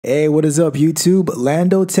Hey, what is up YouTube?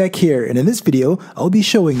 Lando Tech here, and in this video, I'll be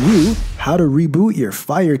showing you how to reboot your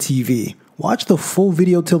Fire TV. Watch the full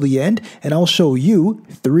video till the end, and I'll show you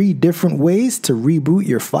 3 different ways to reboot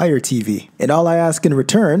your Fire TV. And all I ask in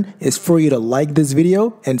return is for you to like this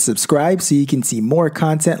video and subscribe so you can see more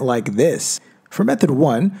content like this. For method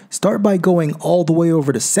 1, start by going all the way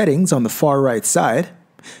over to settings on the far right side.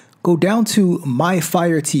 Go down to My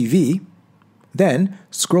Fire TV, then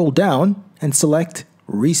scroll down and select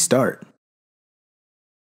Restart.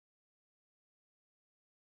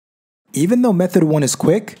 Even though method 1 is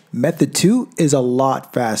quick, method 2 is a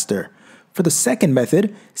lot faster. For the second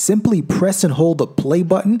method, simply press and hold the play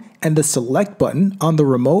button and the select button on the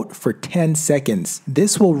remote for 10 seconds.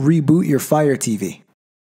 This will reboot your Fire TV.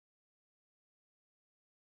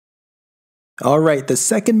 Alright, the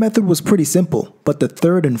second method was pretty simple, but the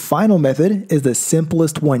third and final method is the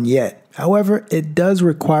simplest one yet. However, it does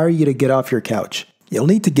require you to get off your couch. You'll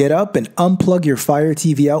need to get up and unplug your Fire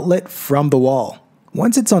TV outlet from the wall.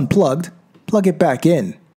 Once it's unplugged, plug it back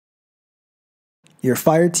in. Your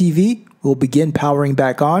Fire TV will begin powering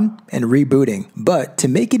back on and rebooting. But to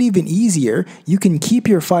make it even easier, you can keep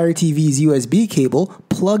your Fire TV's USB cable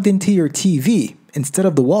plugged into your TV instead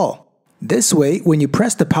of the wall. This way, when you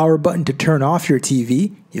press the power button to turn off your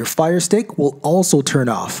TV, your Fire Stick will also turn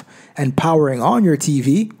off, and powering on your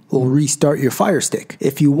TV will restart your Fire Stick.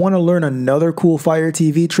 If you want to learn another cool Fire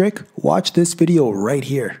TV trick, watch this video right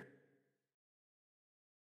here.